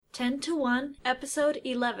10 to 1, Episode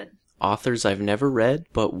 11. Authors I've never read,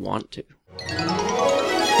 but want to.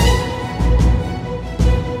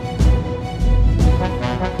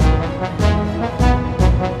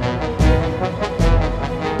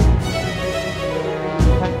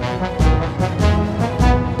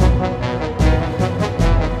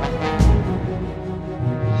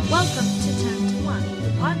 Welcome to 10 to 1,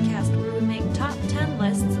 the podcast where we make top 10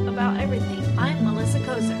 lists about everything. I'm Melissa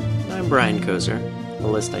Kozer. I'm Brian Kozer. The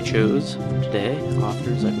list I chose for today,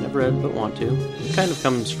 authors I've never read but want to, kind of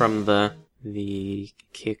comes from the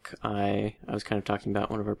kick I was kind of talking about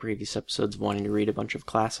in one of our previous episodes of wanting to read a bunch of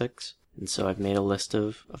classics. And so I've made a list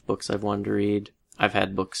of books I've wanted to read. I've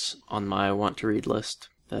had books on my want to read list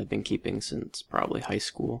that I've been keeping since probably high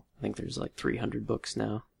school. I think there's like 300 books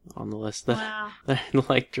now on the list that I'd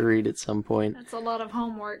like to read at some point. That's a lot of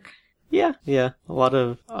homework. Yeah, a lot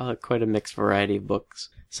of, quite a mixed variety of books.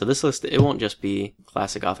 So this list, it won't just be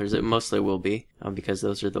classic authors, it mostly will be, because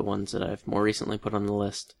those are the ones that I've more recently put on the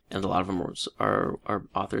list, and a lot of them are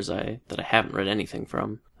authors that I haven't read anything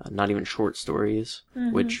from, not even short stories,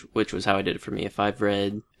 which was how I did it for me. If I've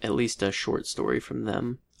read at least a short story from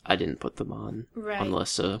them, I didn't put them on the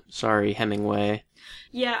list, so sorry, Hemingway.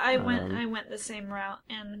 Yeah, I went the same route,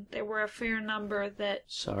 and there were a fair number that...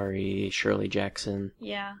 Sorry, Shirley Jackson.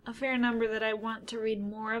 Yeah, a fair number that I want to read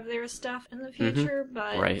more of their stuff in the future,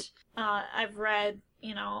 but I've read,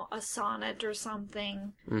 a sonnet or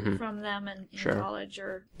something from them in college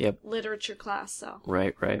or literature class, so...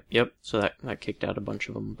 Right, yep, so that kicked out a bunch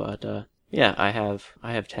of them, but yeah, I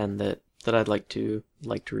have 10 that I'd like to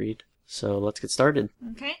read. So let's get started.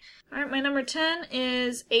 Okay. All right, my number 10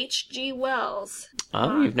 is H.G. Wells.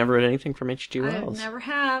 Oh, you've never read anything from H.G. Wells? I never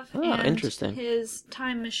have. Oh, and interesting. His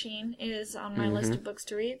Time Machine is on my list of books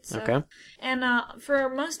to read. So. Okay. And for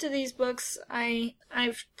most of these books,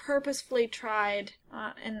 I've purposefully tried,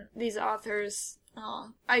 and these authors...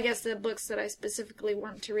 I guess the books that I specifically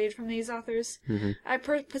want to read from these authors, I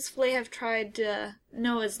purposefully have tried to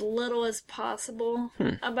know as little as possible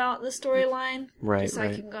about the storyline, so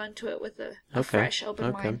I can go into it with a fresh,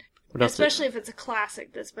 open mind. Especially if it's a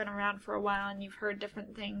classic that's been around for a while and you've heard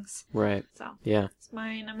different things. Right. So, yeah. It's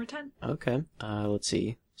my number 10. Okay. Let's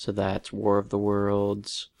see. So that's War of the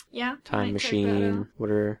Worlds. Yeah. Time Machine.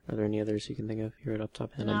 Are there any others you can think of here at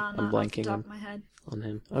top of head? I'm blanking off the top of my head. On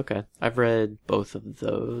him. Okay. I've read both of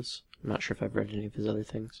those. I'm not sure if I've read any of his other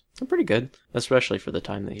things. They're pretty good, especially for the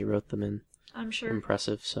time that he wrote them in. I'm sure.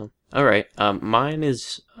 Impressive, so. Alright, mine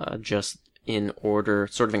is just in order,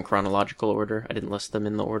 sort of in chronological order. I didn't list them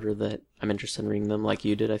in the order that I'm interested in reading them like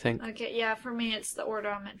you did, I think. Okay, yeah, for me it's the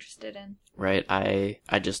order I'm interested in. Right, I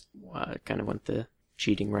just kind of went the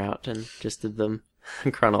cheating route and just did them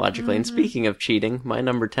chronologically. And speaking of cheating, my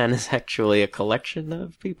number 10 is actually a collection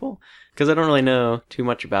of people, because I don't really know too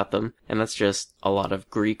much about them, and that's just a lot of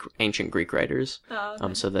ancient Greek writers. Oh,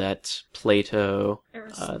 okay. So that's Plato,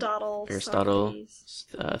 Aristotle,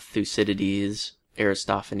 Thucydides,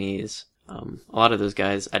 Aristophanes. A lot of those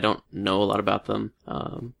guys, I don't know a lot about them.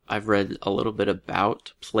 I've read a little bit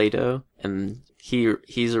about Plato, and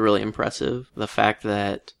he's really impressive. The fact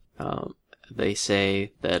that they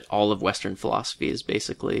say that all of Western philosophy is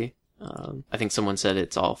basically, I think someone said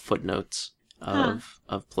it's all footnotes of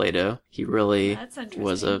Plato. He really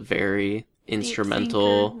was a very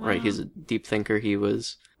instrumental, wow. Right? He's a deep thinker. He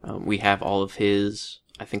was, we have all of his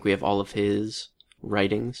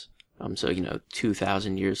writings. So,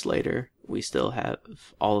 2,000 years later, we still have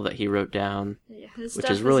all that he wrote down, which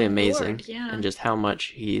is really amazing. And just how much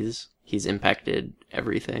he's impacted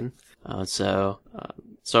everything. So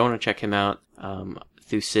I want to check him out.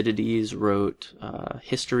 Thucydides wrote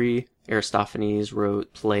history. Aristophanes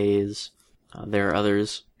wrote plays. There are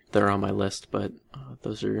others that are on my list, but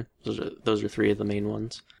those are three of the main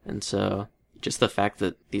ones. And so just the fact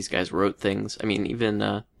that these guys wrote things. I mean,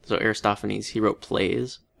 even so Aristophanes, he wrote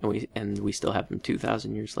plays, and we still have them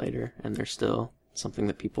 2,000 years later, and they're still something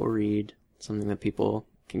that people read, something that people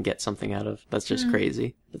can get something out of. That's just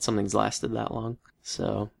crazy that something's lasted that long.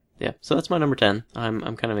 So. Yeah, so that's my number 10.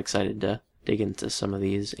 I'm kind of excited to dig into some of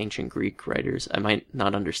these ancient Greek writers. I might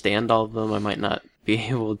not understand all of them. I might not be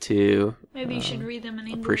able to... Maybe you should read them in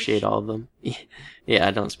English. Appreciate all of them. Yeah,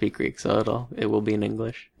 I don't speak Greek, so it will be in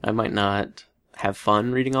English. I might not have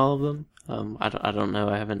fun reading all of them. I don't know.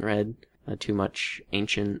 I haven't read too much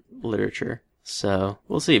ancient literature. So,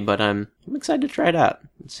 we'll see, but I'm excited to try it out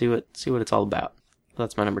and see what it's all about.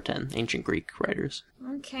 That's my number 10, ancient Greek writers.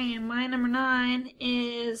 Okay, and my number 9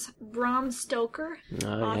 is Bram Stoker,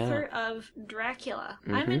 author of Dracula.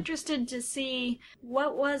 I'm interested to see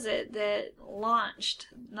what was it that launched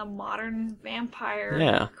the modern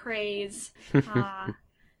vampire craze.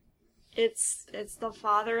 it's the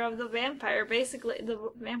father of the vampire, basically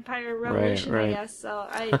the vampire revolution, right. I guess. So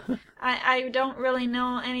I don't really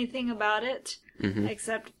know anything about it. Mm-hmm.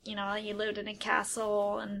 Except, he lived in a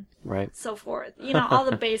castle and so forth. All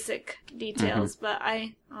the basic details.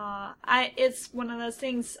 Mm-hmm. But it's one of those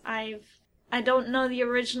things I don't know the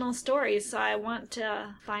original story, so I want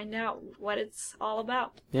to find out what it's all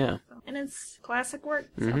about. Yeah. And it's classic work.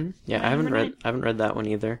 So mm-hmm. Yeah, I haven't read that one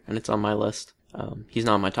either, and it's on my list. He's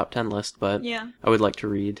not on my top 10 list, but I would like to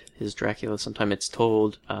read his Dracula sometime. It's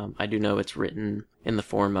told, I do know it's written in the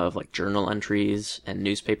form of like journal entries and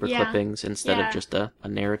newspaper clippings instead of just a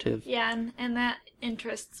narrative. Yeah, and that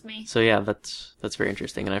interests me. So yeah, that's very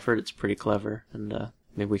interesting, and I've heard it's pretty clever, and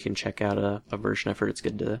maybe we can check out a version. I've heard it's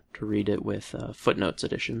good to read it with footnotes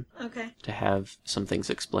edition. Okay. To have some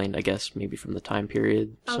things explained, I guess, maybe from the time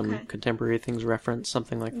period, some contemporary things referenced,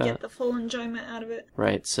 something like that. Get the full enjoyment out of it.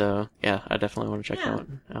 Right, so yeah, I definitely want to check that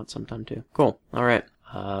one out sometime too. Cool. All right.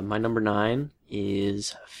 My number 9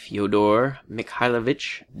 is Fyodor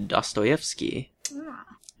Mikhailovich Dostoevsky.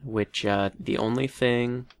 Which the only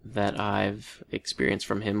thing that I've experienced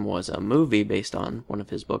from him was a movie based on one of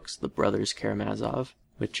his books, The Brothers Karamazov,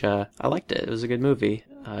 which I liked it. It was a good movie.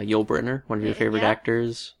 Yul Brynner, one of your favorite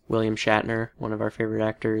actors. William Shatner, one of our favorite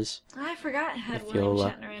actors. I forgot it had William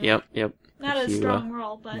Shatner in it. Yep. Not a strong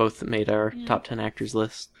role, but... Both made our top 10 actors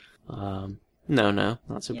list. No,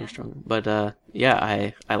 not super strong. But I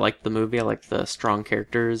liked the movie. I liked the strong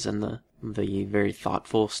characters and the very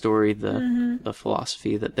thoughtful story, the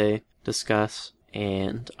philosophy that they discuss,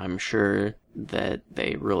 and I'm sure that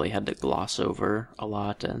they really had to gloss over a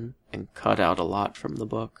lot and cut out a lot from the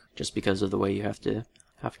book just because of the way you have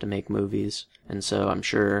to make movies. And so I'm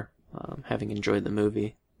sure, having enjoyed the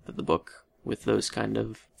movie, that the book with those kind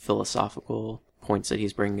of philosophical points that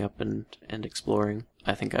he's bringing up and exploring,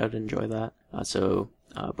 I think I would enjoy that.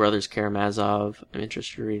 Brothers Karamazov, I'm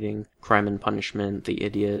interested in reading. Crime and Punishment, The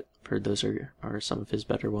Idiot, I've heard those are some of his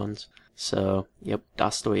better ones. So, yep,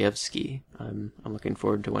 Dostoevsky. I'm looking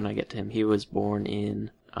forward to when I get to him. He was born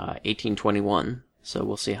in 1821, so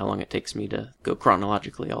we'll see how long it takes me to go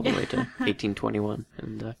chronologically all the way to 1821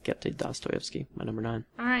 and get to Dostoevsky, my number 9.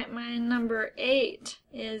 All right, my number 8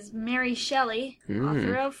 is Mary Shelley,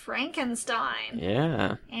 author of Frankenstein.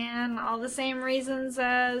 Yeah. And all the same reasons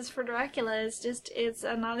as for Dracula. It's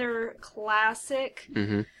another classic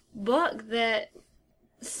book that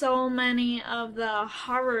so many of the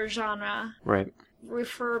horror genre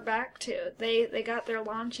refer back to. They got their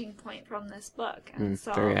launching point from this book, and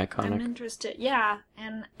so very iconic. I'm interested. Yeah,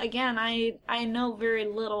 and again, I know very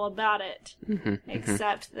little about it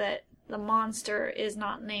except that the monster is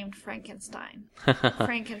not named Frankenstein.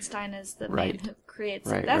 Frankenstein is the man who creates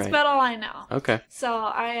it. That's about all I know. Okay. So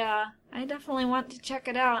I definitely want to check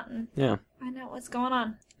it out and find out what's going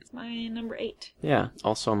on. It's my number 8. Yeah,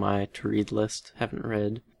 also my to-read list. Haven't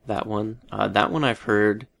read that one. That one I've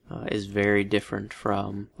heard is very different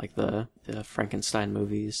from like the Frankenstein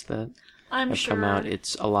movies that have come out.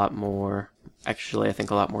 It's a lot more, actually I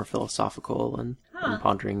think a lot more philosophical and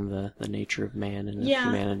pondering the nature of man and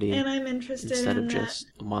humanity. And I'm interested instead in of just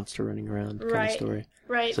a monster running around kind of story.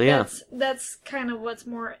 Right. So yeah. That's kind of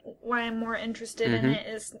why I'm more interested in it.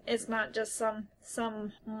 Is it's not just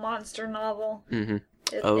some monster novel.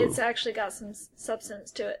 It's actually got some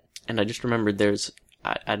substance to it. And I just remembered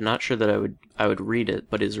I'm not sure that I would read it,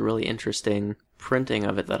 but it's a really interesting printing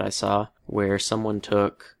of it that I saw where someone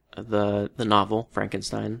took the novel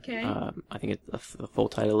Frankenstein. Okay. I think the full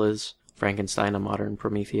title is Frankenstein: A Modern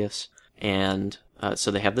Prometheus, and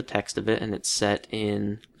so they have the text of it, and it's set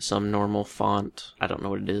in some normal font. I don't know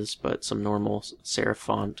what it is, but some normal serif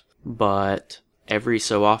font. But every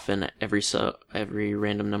so often, every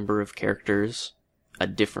random number of characters, a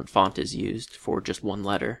different font is used for just one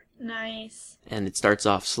letter. Nice. And it starts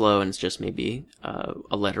off slow, and it's just maybe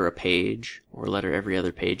a letter a page, or a letter every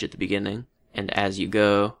other page at the beginning. And as you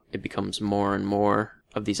go, it becomes more and more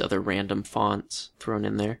of these other random fonts thrown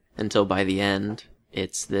in there, until by the end,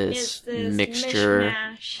 it's this mixture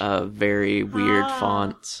of very weird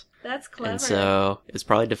fonts. That's clever. And so it's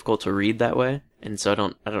probably difficult to read that way. And so I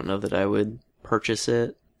don't know that I would purchase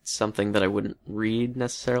it. It's something that I wouldn't read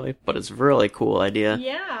necessarily, but it's a really cool idea.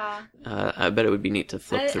 Yeah. I bet it would be neat to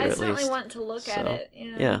flip through at least. I certainly want to look at it.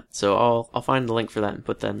 Yeah. So I'll find the link for that and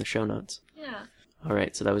put that in the show notes. Yeah. All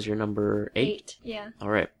right. So that was your number 8? Yeah. All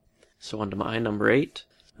right. So on to my number 8.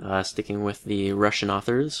 Sticking with the Russian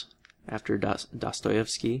authors after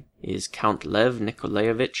Dostoevsky is Count Lev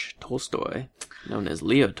Nikolaevich Tolstoy, known as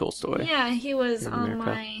Leo Tolstoy. Yeah, he was on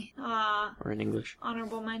my or in English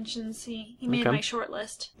honorable mentions. He made my short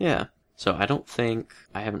list. Yeah. So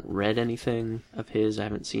I haven't read anything of his. I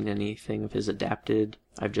haven't seen anything of his adapted.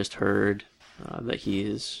 I've just heard that he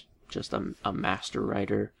is just a master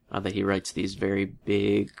writer, that he writes these very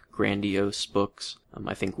big, grandiose books.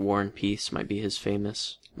 I think War and Peace might be his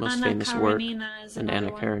most famous work. And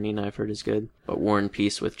Anna Karenina I've heard is good. But War and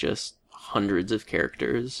Peace with just hundreds of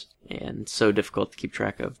characters and so difficult to keep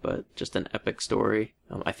track of, but just an epic story.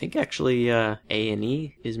 I think actually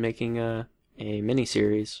A&E is making a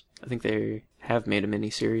miniseries. I think they have made a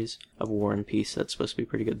mini-series of War and Peace that's supposed to be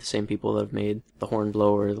pretty good. The same people that have made The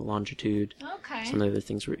Hornblower, The Longitude. Okay. Some of the other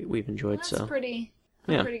things we've enjoyed. Well, that's pretty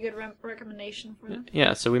good recommendation for them.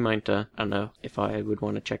 Yeah, so we might, I don't know if I would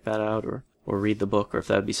want to check that out or read the book, or if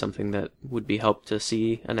that would be something that would be helped to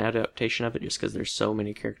see an adaptation of it, just because there's so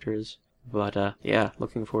many characters. But yeah,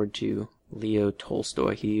 looking forward to Leo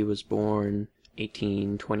Tolstoy. He was born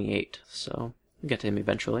 1828, so we'll get to him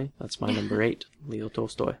eventually. That's my number 8, Leo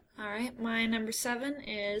Tolstoy. Alright, my number 7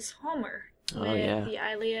 is Homer. With the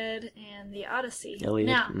Iliad and the Odyssey. Iliad?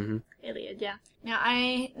 Now, mm-hmm. Iliad, yeah. Now,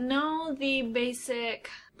 I know the basic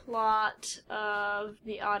plot of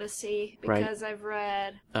the Odyssey because I've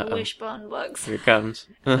read the Wishbone books. Here it comes.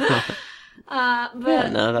 But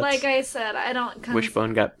like I said, I don't...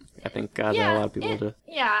 Wishbone got a lot of people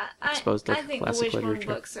exposed to I think classic the Wishbone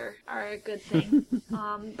literature. books are a good thing.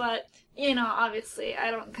 But, obviously,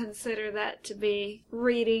 I don't consider that to be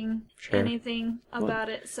reading anything about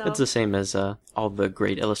it. So it's the same as all the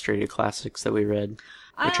great illustrated classics that we read,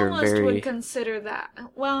 which I are would consider that.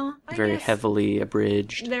 Well, I guess heavily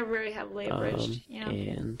abridged. They're very heavily abridged,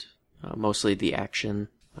 and mostly the action,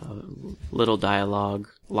 little dialogue,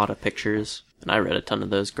 a lot of pictures, and I read a ton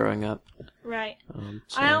of those growing up. Right.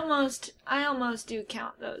 So. I almost do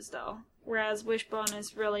count those though. Whereas Wishbone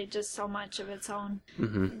is really just so much of its own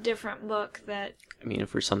different book that... I mean,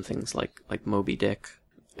 for some things like Moby Dick,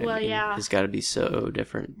 yeah. It's got to be so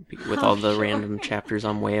different with all the random chapters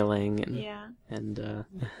on whaling and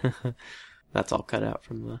that's all cut out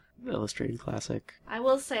from the illustrated classic. I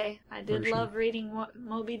will say, I did love reading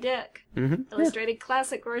Moby Dick. Mm-hmm. Illustrated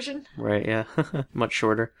classic version. Right, yeah. Much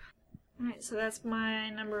shorter. Alright, so that's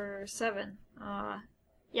my number 7.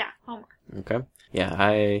 Homer. Okay. Yeah,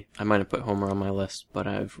 I might have put Homer on my list, but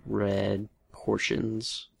I've read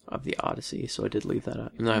portions of the Odyssey, so I did leave that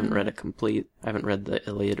out. Even though I haven't read it complete, I haven't read the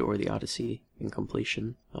Iliad or the Odyssey in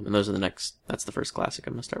completion. And those are that's the first classic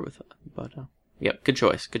I'm going to start with. But, yep, good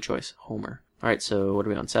choice, Homer. Alright, so what are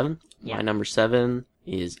we on, 7? Yeah. My number 7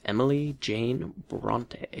 is Emily Jane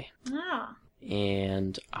Bronte. Ah.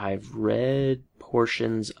 And I've read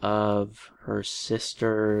portions of her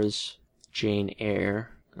sister's Jane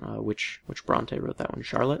Eyre. Which Bronte wrote that one?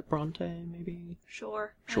 Charlotte Bronte, maybe?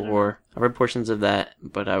 Sure. I read portions of that,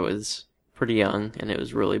 but I was pretty young, and it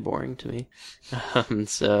was really boring to me.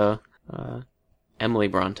 Emily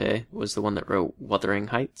Bronte was the one that wrote Wuthering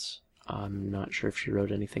Heights. I'm not sure if she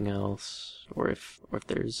wrote anything else, or if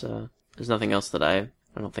there's nothing else that I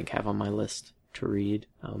don't think have on my list to read.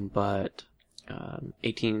 But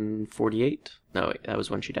 1848. No, that was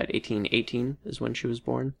when she died. 1818 is when she was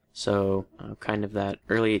born. So, kind of that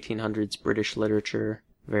early 1800s British literature,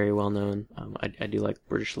 very well known. I do like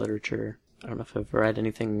British literature. I don't know if I've read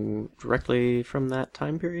anything directly from that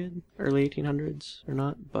time period, early 1800s or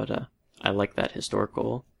not, but I like that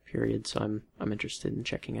historical period, so I'm interested in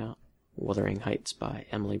checking out Wuthering Heights by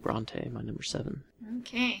Emily Bronte, my number 7.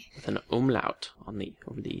 Okay. With an umlaut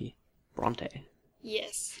over the Bronte.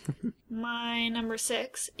 Yes. My number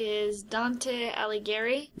 6 is Dante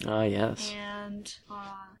Alighieri. Ah, yes. And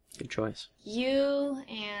good choice. You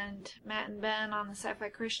and Matt and Ben on the Sci-Fi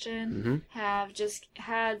Christian have just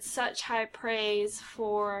had such high praise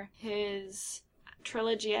for his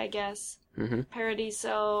trilogy, I guess.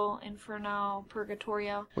 Paradiso, Inferno,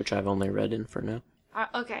 Purgatorio. Which I've only read Inferno.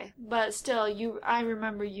 Okay, but still, I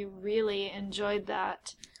remember you really enjoyed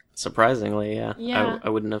that. Surprisingly, yeah. I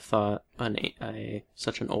wouldn't have thought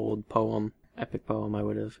such an old poem, epic poem, I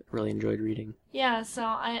would have really enjoyed reading. Yeah,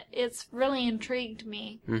 so it's really intrigued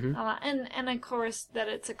me a lot, and of course that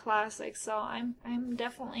it's a classic. So I'm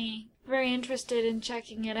definitely very interested in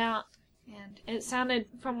checking it out. And it sounded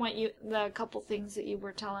from the couple things that you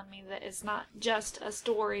were telling me that it's not just a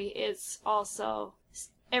story; it's also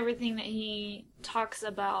everything that he talks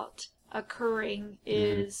about occurring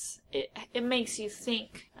is it makes you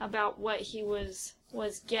think about what he was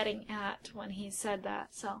getting at when he said that.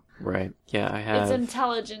 So right, yeah, I have. It's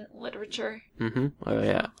intelligent literature. Oh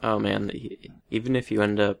yeah. Oh man, even if you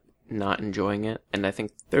end up not enjoying it, and I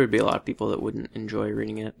think there would be a lot of people that wouldn't enjoy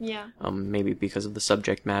reading it. Yeah. Maybe because of the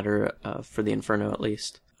subject matter, for the Inferno at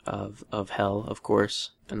least, of hell, of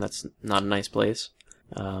course, and that's not a nice place.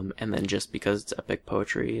 And then just because it's epic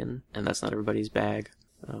poetry, and that's not everybody's bag.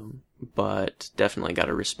 But definitely got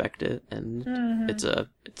to respect it, and it's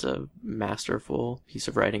a masterful piece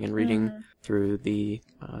of writing and reading through the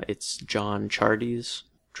it's John Chardy's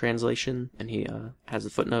translation, and he has the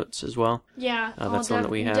footnotes as well. Yeah, that's the one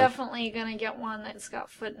that we have. Definitely gonna get one that's got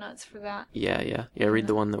footnotes for that. Yeah. Read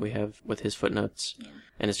the one that we have with his footnotes,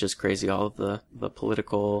 and it's just crazy all of the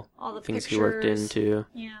political things he worked into.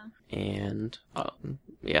 Yeah, and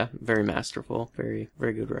very masterful, very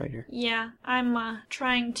very good writer. Yeah, I'm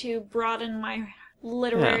trying to broaden my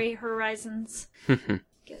literary horizons.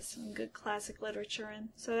 Get some good classic literature in.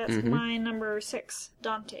 So that's my number 6,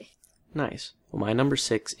 Dante. Nice. Well, my number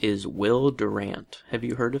 6 is Will Durant. Have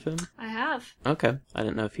you heard of him? I have. Okay. I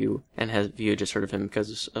didn't know if you... And have you just heard of him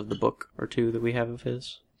because of the book or two that we have of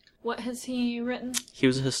his? What has he written? He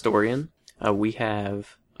was a historian. We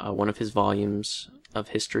have one of his volumes of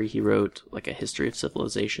history. He wrote like a history of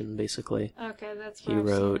civilization, basically. Okay, that's what He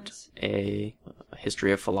wrote a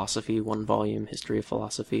history of philosophy, 1 volume, history of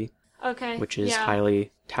philosophy. Okay. Which is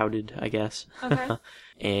highly touted, I guess. Okay.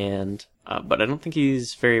 And but I don't think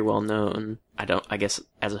he's very well known. I guess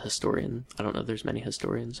as a historian, I don't know if there's many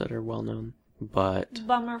historians that are well known, but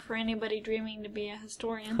bummer for anybody dreaming to be a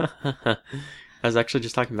historian. I was actually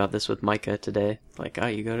just talking about this with Micah today. Like,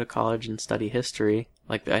 you go to college and study history.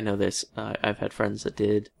 Like, I know this, I've had friends that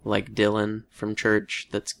did, like Dylan from church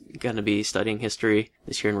that's going to be studying history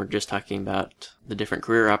this year, and we're just talking about the different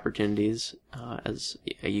career opportunities, as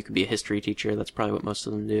you could be a history teacher. That's probably what most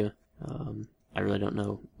of them do. I really don't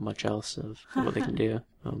know much else of what they can do.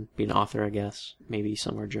 Be an author, I guess. Maybe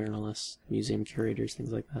some are journalists, museum curators,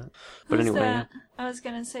 things like that. But Who's anyway. That? I was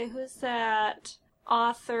going to say, who's that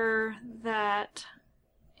author that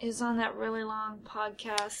is on that really long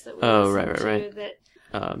podcast that we listened to?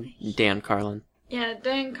 That, Dan Carlin. Yeah,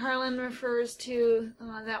 Dan Carlin refers to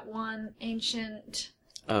that one ancient...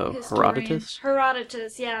 Herodotus?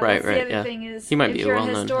 Herodotus, yeah. Right, that's the other thing is, he might if be you're a a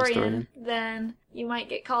well-known historian, then you might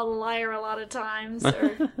get called a liar a lot of times,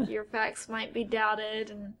 or your facts might be doubted,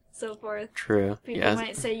 and so forth. True. People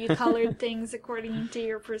might say you colored things according to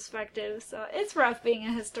your perspective, so it's rough being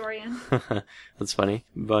a historian. That's funny.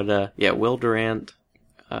 But, Will Durant,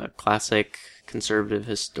 classic conservative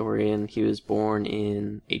historian. He was born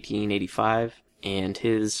in 1885, and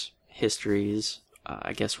his histories,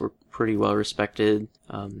 I guess, were pretty well respected.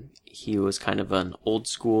 He was kind of an old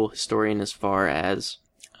school historian as far as,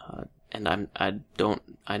 and I know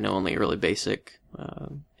only really basic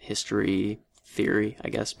history theory, I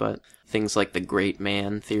guess, but things like the great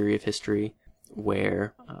man theory of history,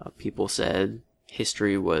 where people said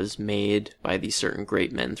history was made by these certain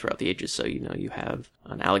great men throughout the ages. So, you have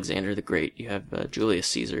Alexander the Great, you have Julius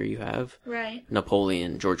Caesar, you have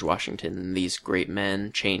Napoleon, George Washington, and these great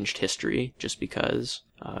men changed history just because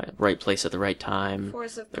right place at the right time,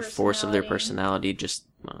 force of their personality, just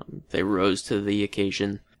they rose to the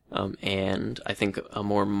occasion. And I think a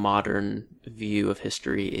more modern view of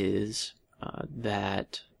history is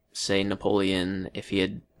that, say, Napoleon, if he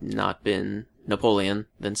had not been Napoleon,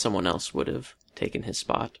 then someone else would have taken his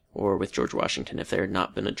spot. Or with George Washington, if there had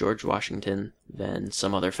not been a George Washington, then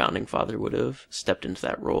some other founding father would have stepped into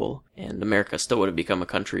that role, and America still would have become a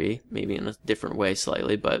country, maybe in a different way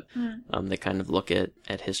slightly, but they kind of look at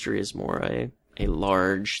history as more a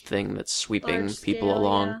large thing that's sweeping people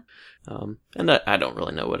along. Yeah. And I don't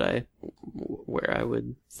really know where I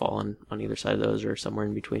would fall on either side of those, or somewhere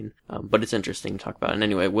in between. But it's interesting to talk about. And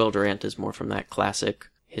anyway, Will Durant is more from that classic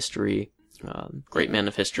history, great man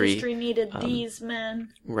of history. History needed these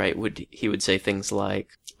men. Right. He would say things like,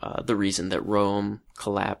 the reason that Rome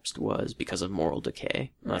collapsed was because of moral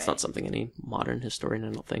decay. Right. That's not something any modern historian,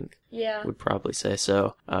 I don't think, would probably say.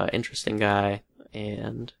 So, interesting guy,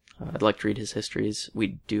 and I'd like to read his histories.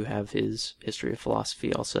 We do have his history of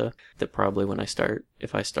philosophy also, that probably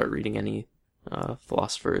if I start reading any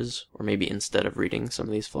philosophers, or maybe instead of reading some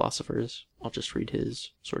of these philosophers, I'll just read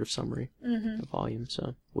his sort of summary volume.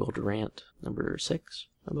 So, Will Durant, number 6,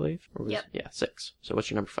 I believe? Or was, yeah, 6. So what's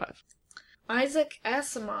your number 5? Isaac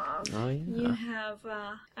Asimov. Oh, yeah. You have,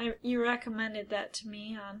 you recommended that to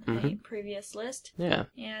me on a previous list. Yeah.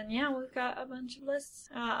 And we've got a bunch of lists,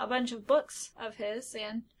 a bunch of books of his,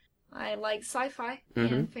 and I like sci-fi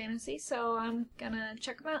and fantasy, so I'm gonna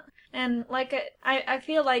check them out. And I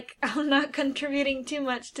feel like I'm not contributing too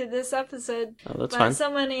much to this episode. Oh, that's but fine.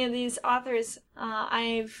 So many of these authors,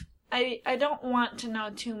 I don't want to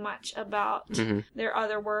know too much about their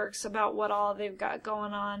other works, about what all they've got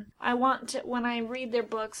going on. When I read their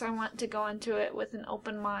books, I want to go into it with an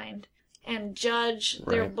open mind and judge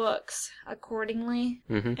their books accordingly,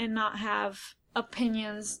 and not have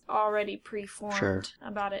opinions already preformed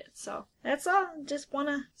about it. So that's all. Just want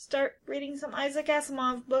to start reading some Isaac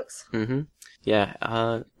Asimov books. Mm-hmm.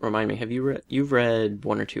 Yeah. Remind me, you've read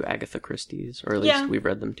one or two Agatha Christie's, or at least we've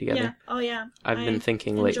read them together? Yeah. Oh, yeah. I've been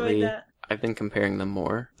thinking lately, I've been comparing them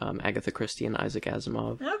more, Agatha Christie and Isaac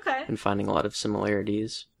Asimov. Okay. And finding a lot of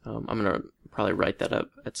similarities. I'm going to probably write that up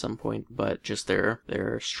at some point, but just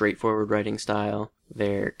their straightforward writing style,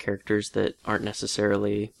 their characters that aren't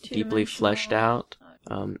necessarily deeply fleshed out.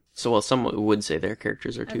 Some would say their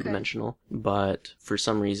characters are two-dimensional, but for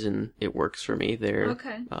some reason it works for me. They're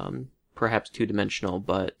perhaps two-dimensional,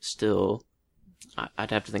 but still,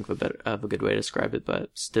 I'd have to think of a good way to describe it, but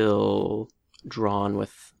still drawn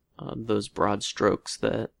with those broad strokes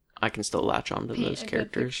that I can still latch onto those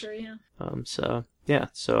characters. Picture, yeah.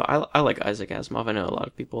 So I like Isaac Asimov. I know a lot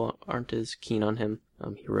of people aren't as keen on him.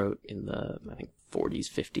 He wrote in the, I think, 40s,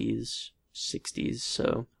 50s, 60s,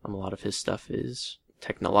 so a lot of his stuff is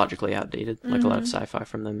technologically outdated, like a lot of sci-fi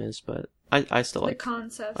from them is, but I still like the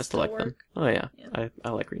concepts. I still like them. Oh yeah. I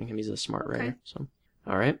like reading him. He's a smart writer. So,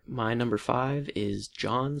 all right, my number 5 is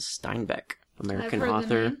John Steinbeck, American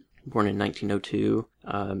author. Born in 1902.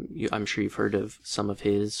 I'm sure you've heard of some of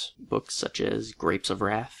his books, such as Grapes of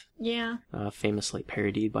Wrath. Yeah. Famously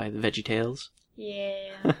parodied by the VeggieTales.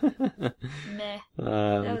 Yeah. Meh.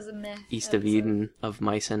 That was a meh. East of Eden, Of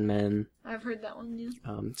Mice and Men. I've heard that one, yeah.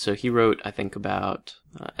 So he wrote, I think, about,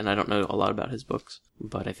 and I don't know a lot about his books,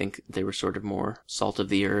 but I think they were sort of more salt of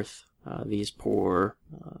the earth. These poor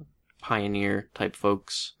pioneer type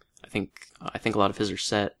folks. I think a lot of his are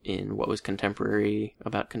set in what was contemporary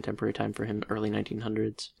time for him, early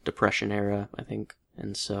 1900s, Depression era, I think.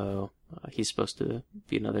 And so he's supposed to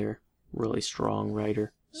be another really strong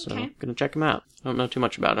writer. So I'm going to check him out. I don't know too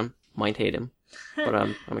much about him. Might hate him. But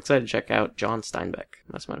I'm excited to check out John Steinbeck.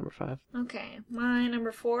 That's my number 5. Okay. My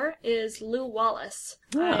number 4 is Lew Wallace.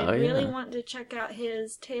 I really want to check out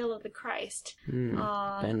his Tale of the Christ.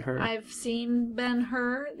 Ben-Hur. I've seen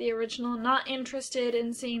Ben-Hur, the original. Not interested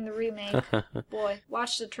in seeing the remake. Boy,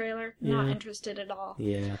 watch the trailer. Not interested at all.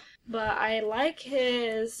 Yeah. But I like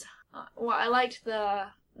his... I liked the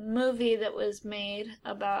movie that was made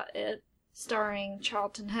about it, starring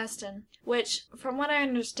Charlton Heston, which, from what I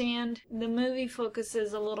understand, the movie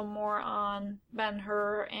focuses a little more on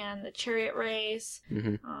Ben-Hur and the chariot race,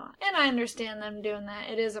 and I understand them doing that.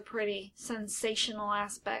 It is a pretty sensational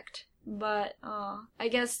aspect, but I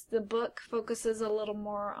guess the book focuses a little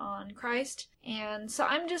more on Christ, and so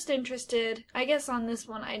I'm just interested. I guess on this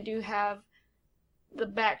one I do have the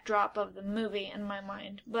backdrop of the movie in my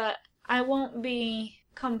mind, but I won't be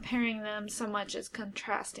comparing them so much as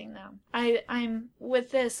contrasting them. I'm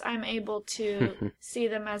able to see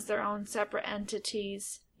them as their own separate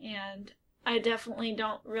entities, and I definitely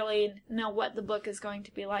don't really know what the book is going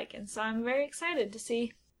to be like, and so I'm very excited to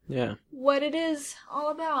see what it is all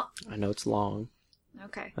about. I know it's long.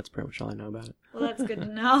 Okay. That's pretty much all I know about it. Well, that's good to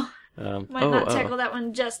know. Might not tackle that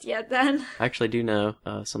one just yet then. I actually do know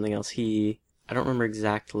something else. I don't remember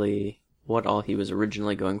exactly what all he was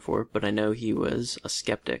originally going for, but I know he was a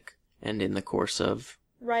skeptic, and in the course of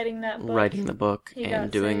writing the book and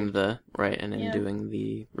doing doing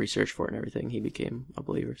the research for it and everything, he became a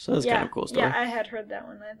believer. So that's kind of a cool story. Yeah, I had heard that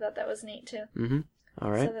one. I thought that was neat too.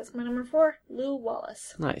 All right. So that's my number 4, Lew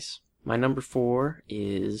Wallace. Nice. My number 4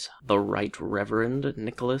 is the Right Reverend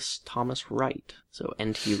Nicholas Thomas Wright. So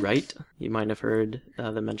N.T. Wright, you might have heard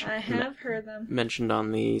them mentioned. I have heard them. Mentioned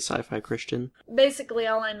on the Sci-Fi Christian. Basically,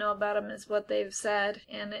 all I know about him is what they've said,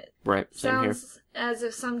 and it sounds as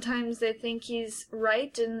if sometimes they think he's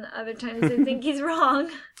right, and other times they think he's wrong.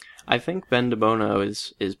 I think Ben DeBono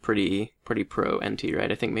is pretty pro N.T.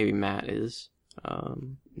 Wright. I think maybe Matt is.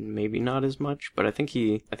 Maybe not as much, but I think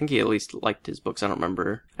he at least liked his books. I don't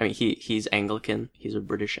remember. I mean, he's Anglican. He's a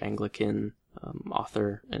British Anglican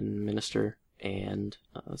author and minister, and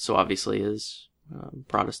so obviously as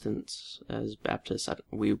Protestants, as Baptists,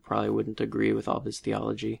 we probably wouldn't agree with all of his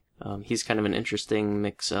theology. He's kind of an interesting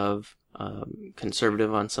mix of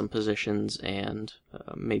conservative on some positions and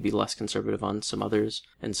maybe less conservative on some others.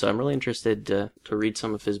 And so I'm really interested to read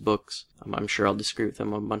some of his books. I'm sure I'll disagree with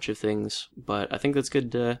him on a bunch of things, but I think that's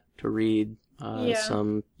good to read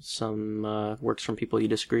some works from people you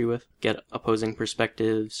disagree with, get opposing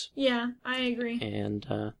perspectives. Yeah, I agree.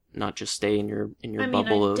 And not just stay in your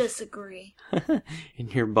bubble of disagree. in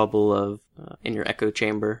your bubble of in your echo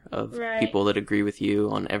chamber of people that agree with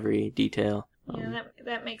you on every detail. Yeah,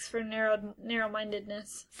 that makes for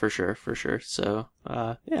narrow-mindedness. For sure. So,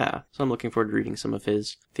 so I'm looking forward to reading some of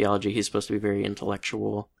his theology. He's supposed to be very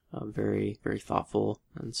intellectual, very, very thoughtful,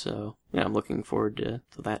 and so, I'm looking forward to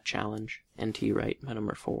that challenge. N.T. Wright, my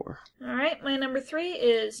number 4. All right, my number 3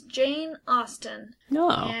 is Jane Austen. No,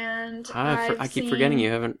 and I keep forgetting you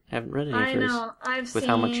haven't read any of hers. I know. I've with seen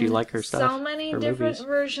how much you like her stuff. So many different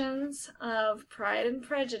versions of Pride and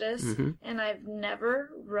Prejudice, and I've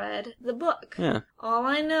never read the book. Yeah. All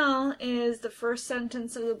I know is the first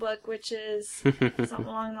sentence of the book, which is something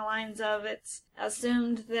along the lines of, it's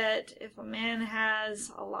assumed that if a man has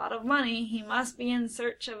a lot of money, he must be in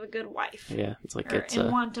search of a good wife. Yeah, it's like it's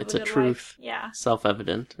a truth. Yeah.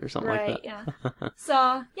 Self-evident or something like that. Right, yeah.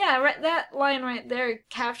 So, yeah, that line right there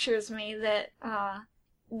captures me, that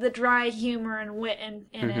the dry humor and wit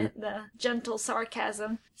in it, the gentle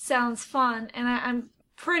sarcasm, sounds fun, and I'm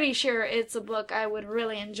pretty sure it's a book I would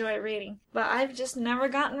really enjoy reading. But I've just never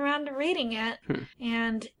gotten around to reading it,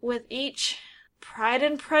 and with each Pride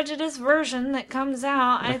and Prejudice version that comes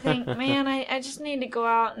out, I think, man, I just need to go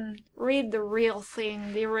out and read the real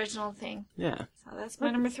thing, the original thing. Yeah. So that's my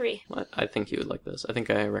number 3. Well, I think you would like this. I think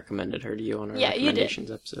I recommended her to you on our recommendations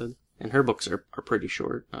episode. And her books are pretty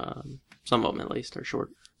short. Some of them, at least, are short.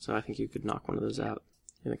 So I think you could knock one of those out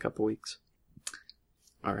in a couple weeks.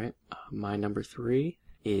 All right. My number 3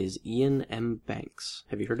 is Iain M. Banks.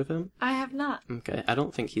 Have you heard of him? I have not. Okay. I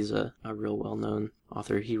don't think he's a real well-known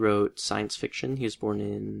author. He wrote science fiction. He was born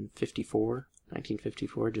in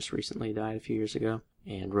 1954, just recently died a few years ago,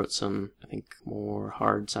 and wrote some, I think, more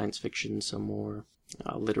hard science fiction, some more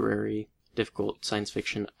literary, difficult science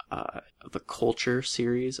fiction. The Culture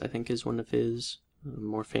series, I think, is one of his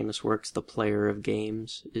more famous works. The Player of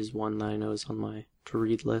Games is one that I know is on my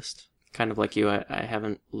to-read list. Kind of like you, I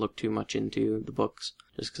haven't looked too much into the books,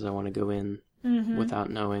 just because I want to go in without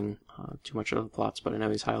knowing too much of the plots, but I know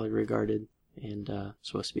he's highly regarded and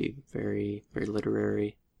supposed to be very, very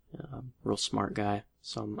literary, real smart guy.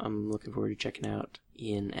 So I'm looking forward to checking out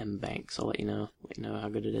Iain M. Banks. I'll let you know how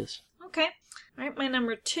good it is. Okay. All right, my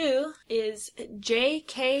number 2 is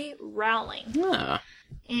J.K. Rowling. Ah.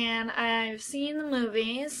 And I've seen the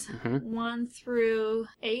movies, 1 through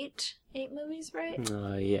 8. 8 movies, right?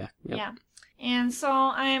 Yeah. Yep. Yeah. And so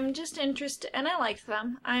I'm just interested, and I like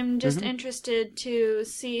them. I'm just interested to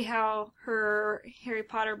see how her Harry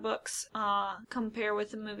Potter books compare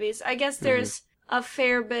with the movies. I guess there's a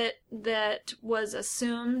fair bit that was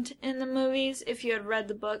assumed in the movies. If you had read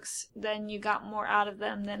the books, then you got more out of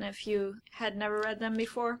them than if you had never read them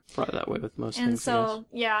before. Probably that way with most things. And so,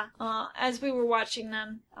 as we were watching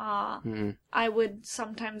them, I would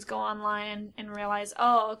sometimes go online and realize,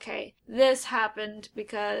 oh, okay, this happened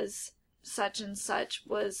because such and such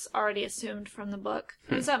was already assumed from the book.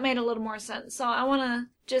 And so that made a little more sense. So I want to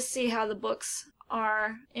just see how the books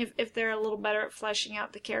are, if they're a little better at fleshing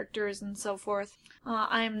out the characters and so forth.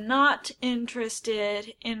 I'm not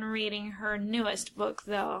interested in reading her newest book,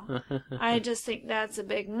 though. I just think that's a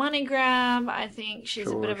big money grab. I think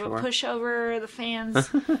she's a bit of a pushover. The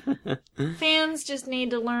fans just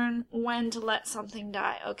need to learn when to let something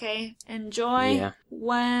die, okay? Enjoy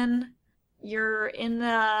when you're in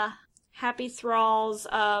the happy thralls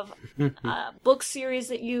of a book series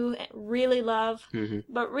that you really love,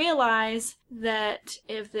 but realize that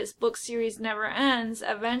if this book series never ends,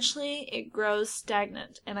 eventually it grows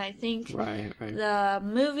stagnant. And I think the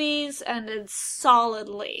movies ended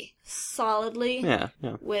solidly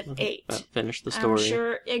with 8. Finish the story. I'm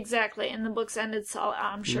sure, exactly, and the books ended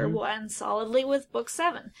I'm sure will end solidly with book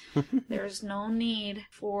 7. There's no need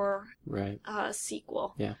for a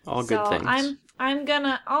sequel. Yeah, all good things.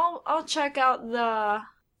 I'll check out the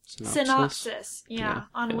synopsis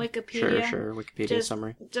on Wikipedia. Sure, Wikipedia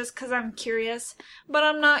summary. Just because I'm curious, but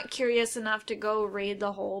I'm not curious enough to go read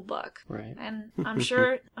the whole book. Right. And I'm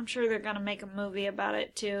sure they're gonna make a movie about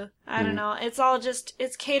it too. I don't know. It's all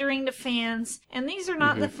it's catering to fans, and these are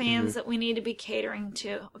not the fans that we need to be catering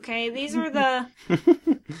to. Okay, these are the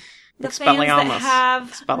fans that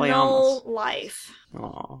have no life.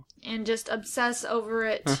 Aww. And just obsess over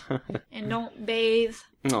it and don't bathe.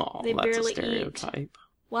 Oh, they that's barely a stereotype. Eat.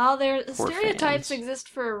 Well, stereotypes exist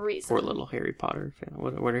for a reason. Poor little Harry Potter fan.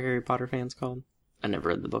 What are Harry Potter fans called? I never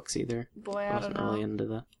read the books either. Boy, I don't know. Really into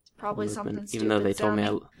that. It's probably something stupid. Even though they told me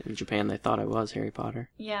in Japan they thought I was Harry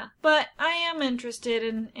Potter. Yeah, but I am interested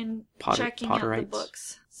in checking out the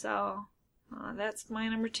books. So that's my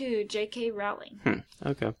number 2, J.K. Rowling.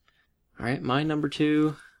 Okay. All right, my number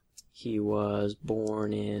 2. He was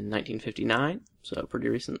born in 1959, so pretty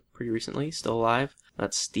recently, still alive.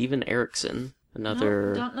 That's Steven Erikson.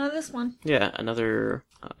 Another... don't know this one. Yeah, another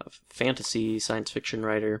fantasy science fiction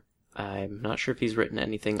writer. I'm not sure if he's written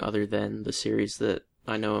anything other than the series that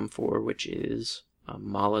I know him for, which is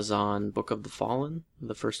Malazan Book of the Fallen.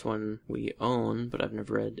 The first one we own, but I've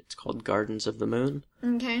never read. It's called Gardens of the Moon.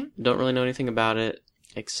 Okay. Don't really know anything about it.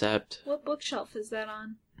 Except... What bookshelf is that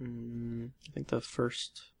on? I think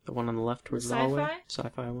the one on the left towards the hallway.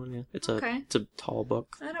 Sci-fi one, yeah. It's a tall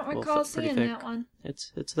book. I don't recall seeing that one.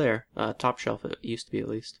 It's there. Top shelf, it used to be at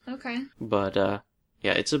least. Okay. But,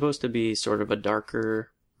 yeah, it's supposed to be sort of a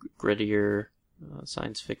darker, grittier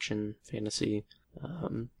science fiction, fantasy.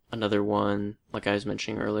 Another one, like I was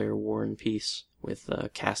mentioning earlier, War and Peace, with a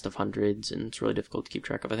cast of hundreds, and it's really difficult to keep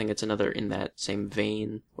track of. I think it's another in that same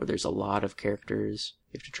vein, where there's a lot of characters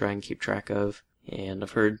you have to try and keep track of. And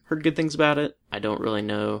I've heard good things about it. I don't really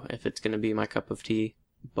know if it's going to be my cup of tea,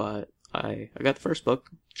 but I got the first book.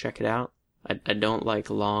 Check it out. I don't like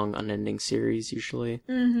long, unending series, usually.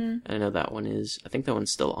 Mm-hmm. I know that one is. I think that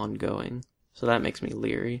one's still ongoing. So that makes me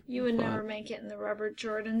leery. You would never make it in the Robert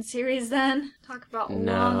Jordan series then? Talk about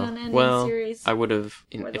long, unending series. I would have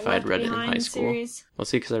if I had read it in high school. Series. Well,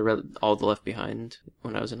 see, because I read all the Left Behind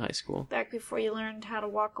when I was in high school. Back before you learned how to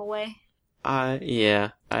walk away. Yeah,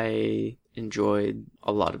 I enjoyed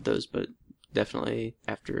a lot of those, but definitely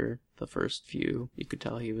after the first few, you could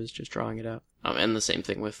tell he was just drawing it out. And the same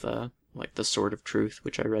thing with like The Sword of Truth,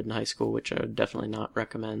 which I read in high school, which I would definitely not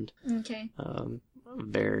recommend. Okay.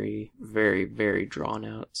 Very, very, very drawn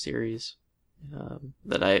out series.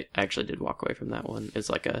 That I actually did walk away from that one. There's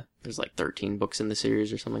like 13 books in the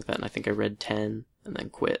series or something like that, and I think I read 10 and then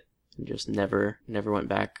quit. And just never went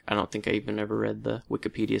back. I don't think I even ever read the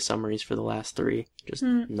Wikipedia summaries for the last 3. Just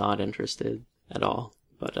not interested at all.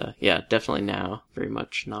 But yeah, definitely now, very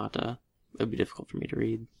much not. It would be difficult for me to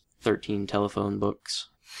read 13 telephone book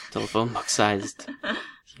sized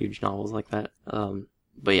huge novels like that.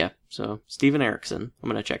 But yeah, so Steven Erikson, I'm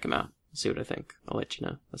gonna check him out, see what I think. I'll let you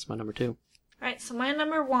know. That's my number 2. Alright, so my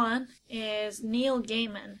number 1 is Neil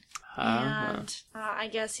Gaiman. And I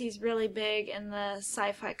guess he's really big in the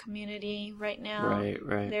sci-fi community right now.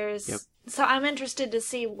 Right. So I'm interested to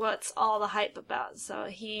see what's all the hype about. So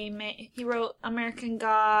he wrote American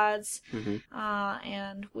Gods,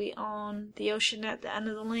 and We Own the Ocean at the End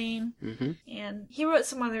of the Lane. Mm-hmm. And he wrote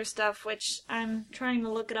some other stuff, which I'm trying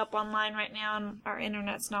to look it up online right now, and our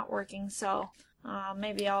internet's not working, so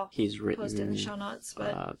maybe I'll post it in the show notes.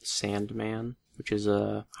 But Sandman, which is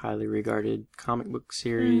a highly regarded comic book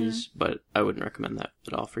series, but I wouldn't recommend that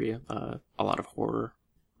at all for you. A lot of horror.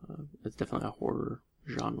 It's definitely a horror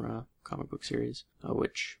genre comic book series,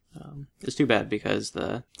 which is too bad because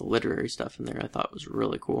the literary stuff in there I thought was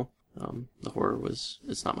really cool. The horror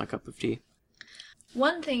it's not my cup of tea.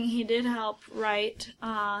 One thing he did help write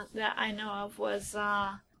that I know of was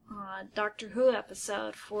Doctor Who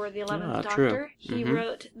episode for the 11th Doctor. True. He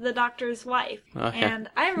wrote The Doctor's Wife. And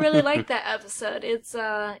I really liked that episode. It's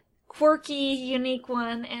a quirky, unique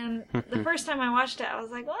one. And the first time I watched it, I was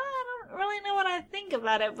like, well, I don't really know what I think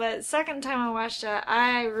about it. But second time I watched it,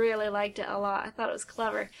 I really liked it a lot. I thought it was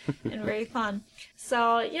clever and very fun.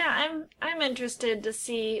 So, yeah, I'm interested to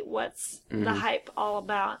see what's the hype all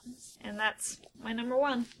about. And that's my number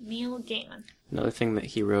 1, Neil Gaiman. Another thing that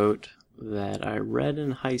he wrote that I read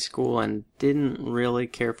in high school and didn't really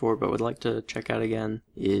care for but would like to check out again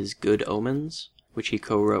is Good Omens, which he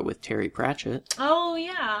co-wrote with Terry Pratchett. Oh,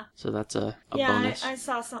 yeah. So that's a bonus. Yeah, I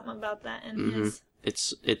saw something about that in his...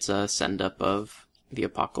 It's a send-up of the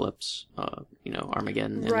apocalypse,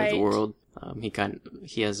 Armageddon, end of the world.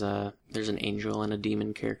 He has there's an angel and a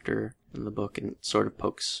demon character in the book, and sort of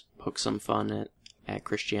pokes some fun at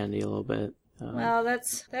Christianity a little bit. Well,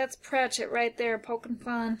 that's Pratchett right there, poking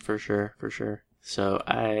fun. For sure. So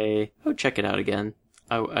I would check it out again.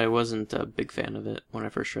 I wasn't a big fan of it when I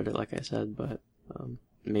first read it, like I said, but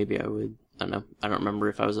maybe I would. I don't know. I don't remember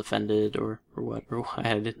if I was offended or what or why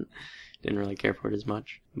I didn't really care for it as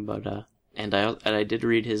much. But and I did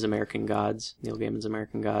read his American Gods, Neil Gaiman's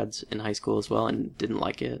American Gods, in high school as well, and didn't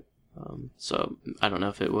like it. So I don't know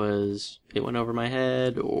if it went over my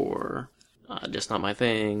head or just not my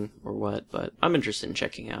thing or what, but I'm interested in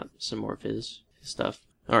checking out some more of his stuff.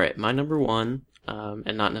 Alright, my number 1,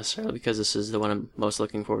 and not necessarily because this is the one I'm most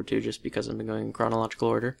looking forward to, just because I'm going in chronological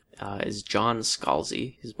order, is John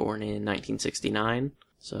Scalzi. He's born in 1969,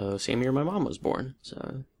 so same year my mom was born,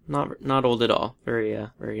 so not old at all, very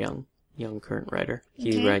young current writer.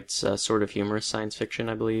 Okay. He writes sort of humorous science fiction,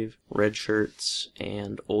 I believe. Red Shirts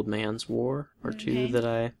and Old Man's War are 2 that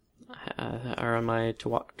I are on my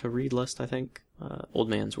to read list, I think. Old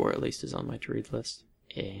Man's War, at least, is on my to read list.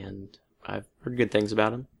 And I've heard good things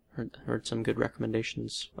about him. Heard some good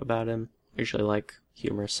recommendations about him. I usually like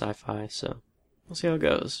humorous sci-fi, so we'll see how it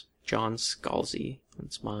goes. John Scalzi.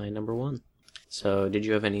 That's my number 1. So, did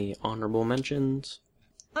you have any honorable mentions?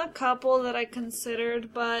 A couple that I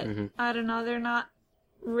considered, but I don't know, they're not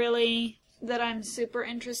really that I'm super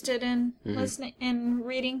interested in listening and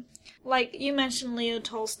reading. Like you mentioned, Leo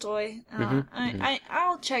Tolstoy.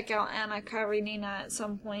 I'll check out Anna Karenina at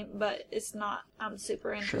some point, but it's not. I'm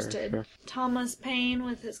super interested. Sure. Thomas Paine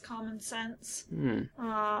with his Common Sense.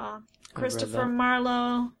 Christopher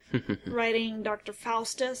Marlowe writing Dr.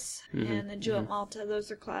 Faustus and The Jew at Malta.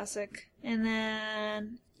 Those are classic. And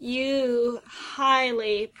then you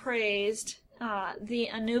highly praised The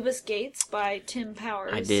Anubis Gates by Tim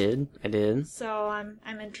Powers. I did. So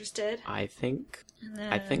I'm interested. I think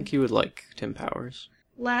you would like Tim Powers.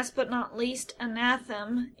 Last but not least,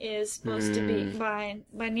 Anathem is supposed to be by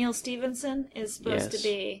Neil Stevenson is supposed to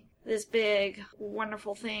be this big,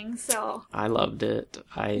 wonderful thing. So I loved it.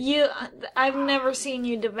 I've never seen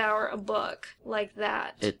you devour a book like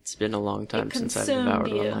that. It's been a long time since I've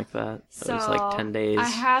devoured one like that. So it was like 10 days,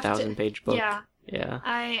 1,000-page book. Yeah.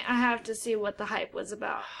 I have to see what the hype was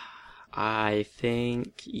about. I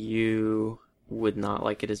think you would not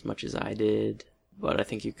like it as much as I did, but I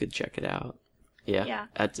think you could check it out. Yeah.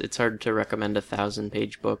 It's hard to recommend a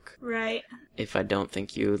 1,000-page book. Right. If I don't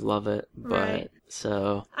think you would love it, but right.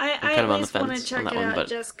 So I'm kind of on the fence on that one, but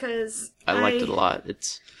just because I liked it a lot.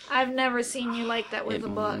 I've never seen you like that with a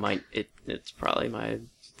book. It's probably my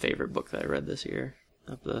favorite book that I read this year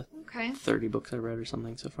of the 30 books I read or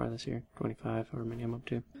something so far this year. 25, however many I'm up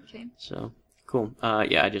to. Okay. So cool.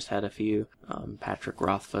 I just had a few. Patrick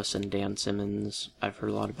Rothfuss and Dan Simmons. I've heard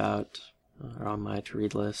a lot about. Are on my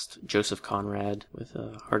to-read list. Joseph Conrad with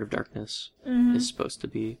Heart of Darkness is supposed to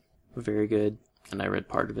be very good. And I read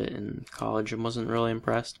part of it in college and wasn't really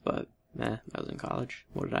impressed, but I was in college.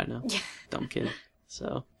 What did I know? Dumb kid.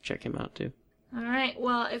 So check him out too. All right.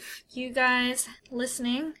 Well, if you guys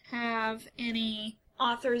listening have any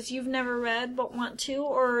authors you've never read but want to,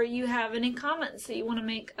 or you have any comments that you want to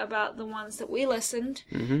make about the ones that we listened,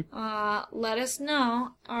 let us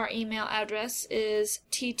know. Our email address is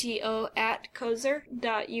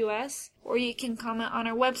tto@kozer.us, or you can comment on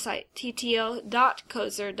our website,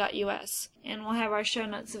 tto.kozer.us, and we'll have our show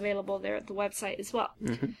notes available there at the website as well.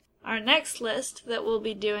 Our next list that we'll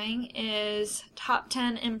be doing is Top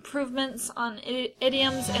 10 Improvements on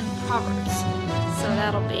Idioms and Proverbs. So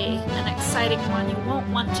that'll be an exciting one you won't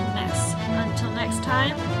want to miss. Until next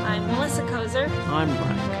time, I'm Melissa Kozer. I'm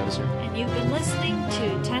Brian Kozer. And you've been listening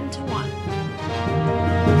to 10 to 1.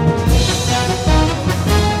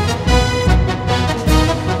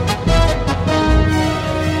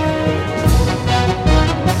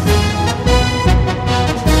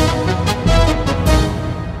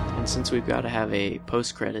 Since we've got to have a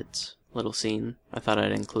post-credits little scene, I thought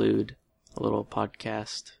I'd include a little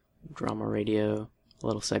podcast, drama radio, a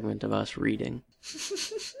little segment of us reading. Shh,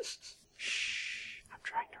 I'm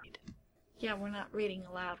trying to read it. Yeah, we're not reading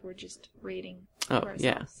aloud, we're just reading. Oh,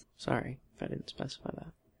 yeah. Sorry if I didn't specify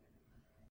that.